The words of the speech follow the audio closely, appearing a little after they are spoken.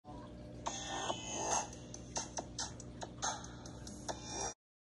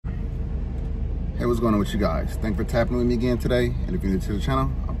Hey, what's going on with you guys? Thanks for tapping with me again today. And if you're new to the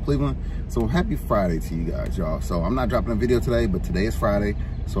channel, I'm Cleveland. So happy Friday to you guys, y'all. So I'm not dropping a video today, but today is Friday.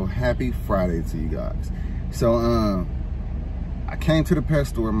 So happy Friday to you guys. So I came to the pet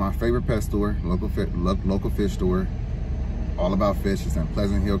store, my favorite pet store, local fish store, all about fish. It's in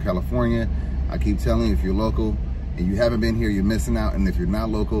Pleasant Hill, California. I keep telling you, if you're local and you haven't been here, you're missing out. And if you're not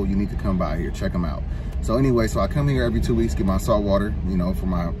local, you need to come by here, check them out. So anyway, so I come here every 2 weeks, get my salt water, you know, for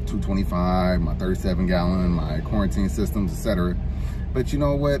my 225, my 37 gallon, my quarantine systems, etc. But you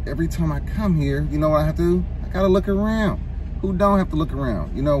know what? Every time I come here, you know what I have to do? I gotta look around. Who don't have to look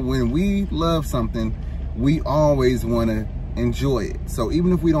around? You know, when we love something, we always wanna enjoy it. So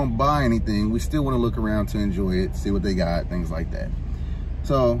even if we don't buy anything, we still wanna look around to enjoy it, see what they got, things like that.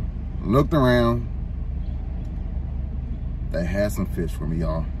 So, looked around. They had some fish for me,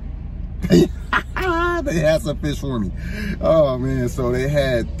 y'all. They had some fish for me. Oh man, so they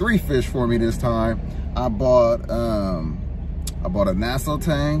had 3 fish for me this time. I bought a Nassau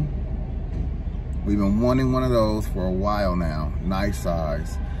tang. We've been wanting one of those for a while now. Nice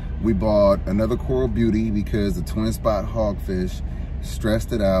size. We bought another coral beauty because the twin spot hogfish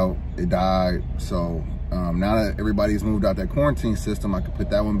stressed it out. It died. So now that everybody's moved out that quarantine system, I could put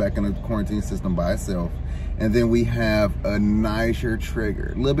that one back in the quarantine system by itself. And then we have a nicer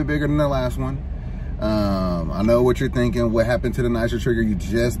trigger, a little bit bigger than the last one. I know what you're thinking. What happened to the nicer trigger? You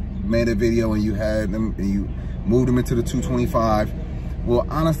just made a video and you had them and you moved him into the 225. Well,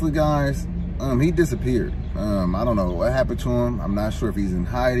 honestly, guys, he disappeared. I don't know what happened to him. I'm not sure if he's in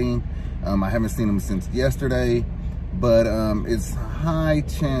hiding. I haven't seen him since yesterday, but it's high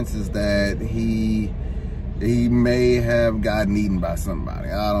chances that he may have gotten eaten by somebody.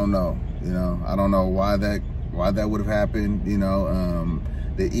 I don't know. You know, I don't know why that would have happened. You know,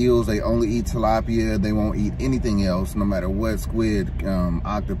 the eels, they only eat tilapia. They won't eat anything else, no matter what, squid,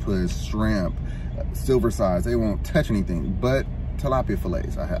 octopus, shrimp, silver size. They won't touch anything but tilapia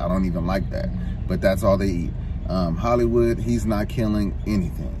fillets. I don't even like that, but that's all they eat. Hollywood, he's not killing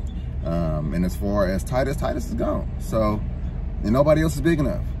anything. And as far as Titus is gone. So, and nobody else is big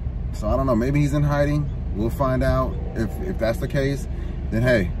enough. So I don't know, maybe he's in hiding. We'll find out. If that's the case, then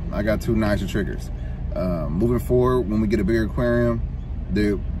hey, I got 2 nicer triggers. Moving forward, when we get a bigger aquarium,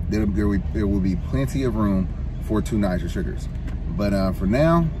 there will be plenty of room for 2 nicer triggers. But for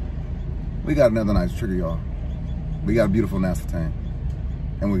now, we got another nicer trigger, y'all. We got a beautiful Nassau tang,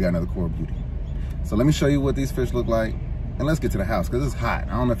 and we got another coral beauty. So let me show you what these fish look like, and let's get to the house, because it's hot.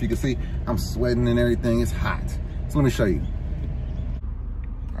 I don't know if you can see, I'm sweating and everything. It's hot. So let me show you.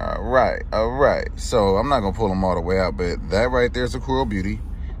 All right. So I'm not gonna pull them all the way out, but that right there is the coral beauty.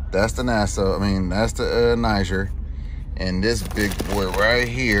 That's the Nassau. That's the Niger, and this big boy right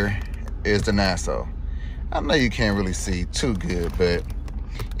here is the Nassau. I know you can't really see too good, but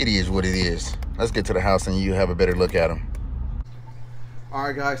it is what it is. Let's get to the house and you have a better look at them. All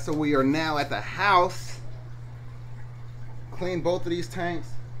right, guys. So we are now at the house. Cleaned both of these tanks.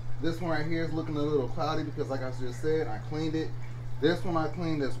 This one right here is looking a little cloudy because, like I just said, I cleaned it. This one I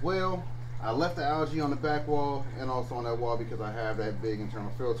cleaned as well. I left the algae on the back wall and also on that wall because I have that big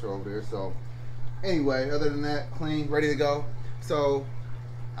internal filter over there. So anyway, other than that, clean, ready to go. So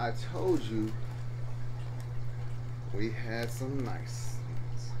I told you we had some nice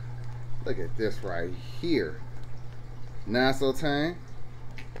things. Look at this right here. Nassau tang.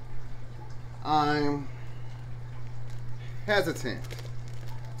 I'm hesitant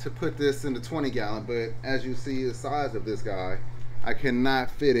to put this in the 20 gallon, but as you see the size of this guy, I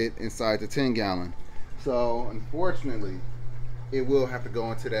cannot fit it inside the 10 gallon. So unfortunately, it will have to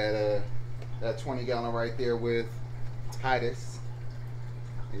go into that 20 gallon right there with Titus.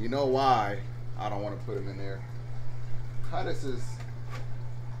 And you know why I don't want to put him in there. Titus is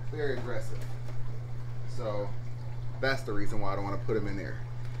very aggressive. So that's the reason why I don't want to put him in there.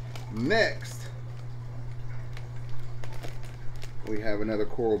 Next, we have another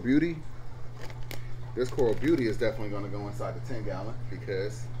coral beauty. This coral beauty is definitely going to go inside the 10 gallon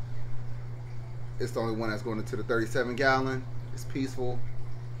because it's the only one that's going into the 37 gallon. It's peaceful.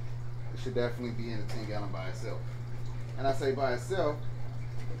 It should definitely be in the 10 gallon by itself. And I say by itself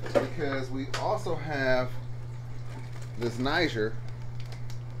because we also have this Niger,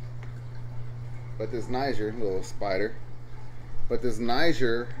 little spider, but this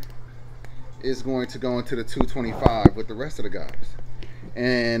Niger is going to go into the 225 with the rest of the guys.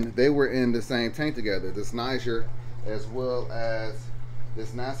 And they were in the same tank together, this Niger as well as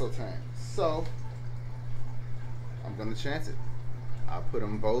this Nassau tank. So I'm gonna chance it. I'll put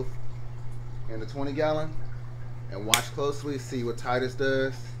them both in the 20 gallon and watch closely, see what Titus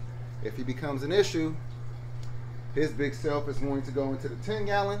does. If he becomes an issue, his big self is going to go into the 10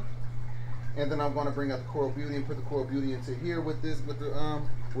 gallon And then I'm gonna bring out the Coral Beauty and put the Coral Beauty into here with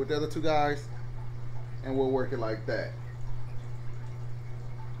the other two guys, and we'll work it like that.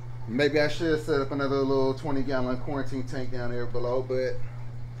 Maybe I should set up another little 20-gallon quarantine tank down there below, but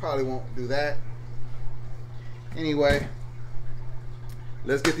probably won't do that. Anyway,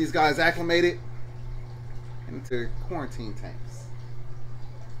 let's get these guys acclimated into quarantine tanks.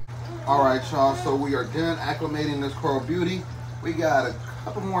 All right, y'all, so we are done acclimating this Coral Beauty. We got a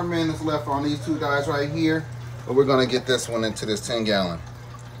couple more minutes left on these two guys right here, but we're gonna get this one into this 10-gallon.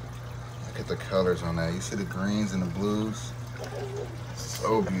 Look at the colors on that. You see the greens and the blues?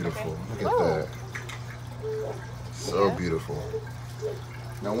 So beautiful. Look at that. So beautiful.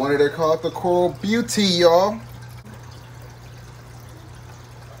 No wonder they're called the Coral Beauty, y'all.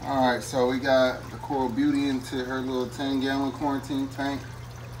 All right, so we got the Coral Beauty into her little 10-gallon quarantine tank.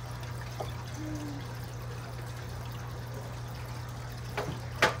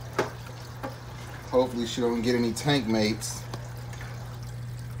 Hopefully she don't get any tank mates.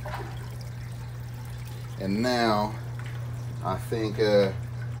 And now, I think,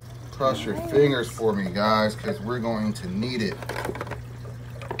 cross your fingers for me, guys, because we're going to need it.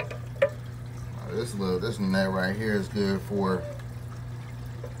 This net right here is good for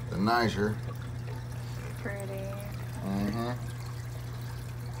the Niger. Pretty. Mm-hmm.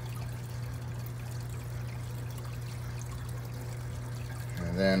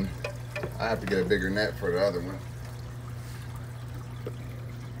 And then I have to get a bigger net for the other one.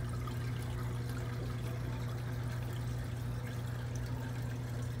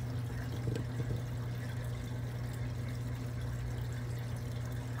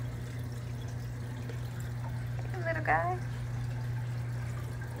 Little guy.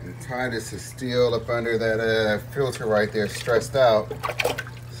 And Titus is still up under that filter right there, stressed out.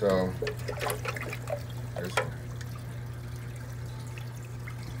 So there's one.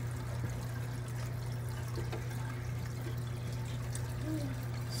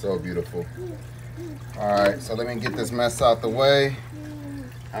 So beautiful. All right, so let me get this mess out the way.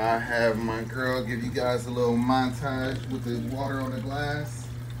 I have my girl give you guys a little montage with the water on the glass.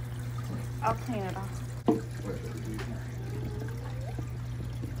 I'll clean it off.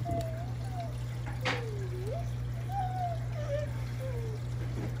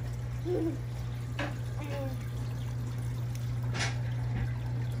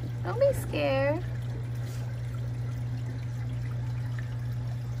 Don't be scared.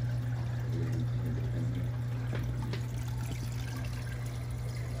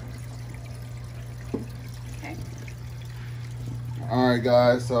 Okay. All right,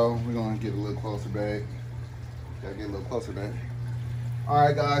 guys, so we're gonna get a little closer back. Gotta get a little closer back. All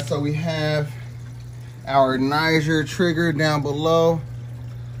right, guys, so we have our Niger trigger down below.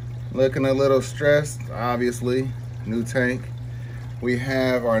 Looking a little stressed, obviously, new tank. We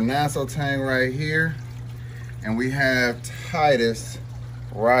have our Nassau tank right here, and we have Titus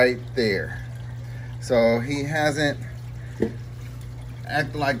right there. So he hasn't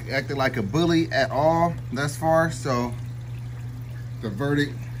acted like a bully at all thus far, so the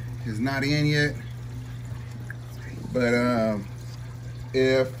verdict is not in yet. But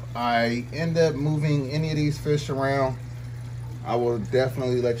if I end up moving any of these fish around, I will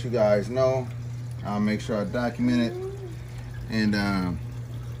definitely let you guys know. I'll make sure I document it, and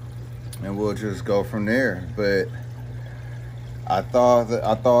we'll just go from there. But I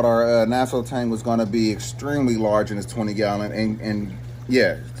thought our Nassau tank was going to be extremely large in this 20-gallon, and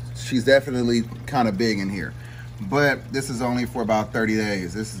yeah, she's definitely kind of big in here. But this is only for about 30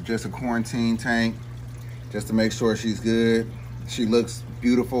 days. This is just a quarantine tank, just to make sure she's good. She looks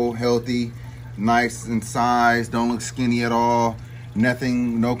beautiful, healthy, nice in size, don't look skinny at all.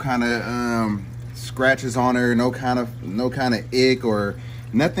 Nothing, no kind of scratches on her, no kind of ick or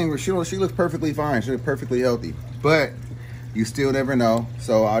nothing. She looks perfectly fine. She looks perfectly healthy. But you still never know.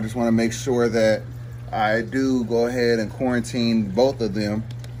 So I just want to make sure that I do go ahead and quarantine both of them,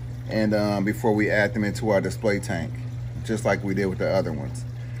 and before we add them into our display tank, just like we did with the other ones.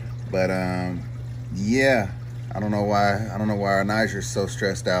 But yeah, I don't know why our Niger's so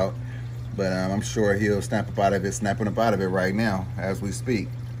stressed out, but I'm sure he'll snap up out of it, snapping up out of it right now as we speak.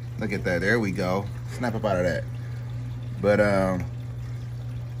 Look at that, there we go, snap up out of that. But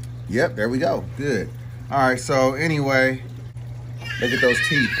yep, there we go, good. All right, so anyway, look at those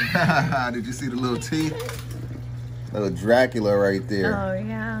teeth. Did you see the little teeth? Little Dracula right there. Oh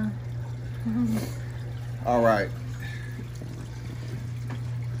yeah. All right.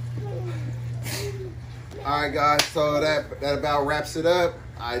 All right, guys, so that about wraps it up.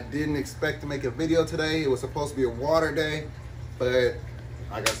 I didn't expect to make a video today. It was supposed to be a water day, but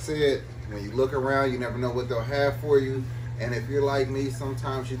like I said, when you look around, you never know what they'll have for you. And if you're like me,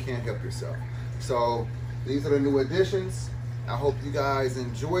 sometimes you can't help yourself. So these are the new additions. I hope you guys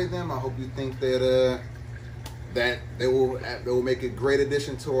enjoy them. I hope you think that that they will make a great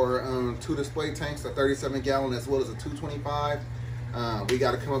addition to our 2 display tanks, a 37 gallon as well as a 225. We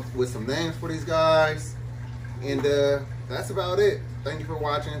got to come up with some names for these guys. And that's about it. Thank you for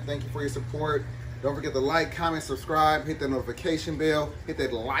watching. Thank you for your support. Don't forget to like, comment, subscribe, hit that notification bell, hit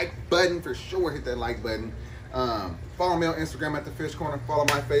that like button for sure. Hit that like button. Follow me on Instagram at The Fish Corner. Follow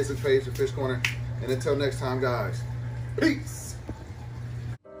my Facebook page, The Fish Corner. And until next time, guys, peace.